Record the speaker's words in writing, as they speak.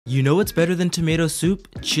You know what's better than tomato soup?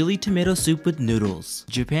 Chili tomato soup with noodles.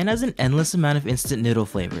 Japan has an endless amount of instant noodle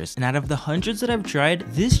flavors, and out of the hundreds that I've tried,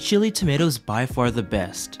 this chili tomato is by far the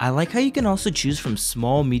best. I like how you can also choose from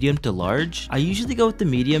small, medium to large. I usually go with the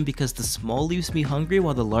medium because the small leaves me hungry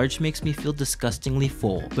while the large makes me feel disgustingly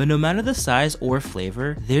full. But no matter the size or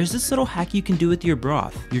flavor, there's this little hack you can do with your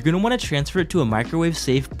broth. You're going to want to transfer it to a microwave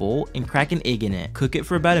safe bowl and crack an egg in it. Cook it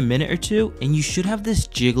for about a minute or two, and you should have this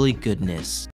jiggly goodness.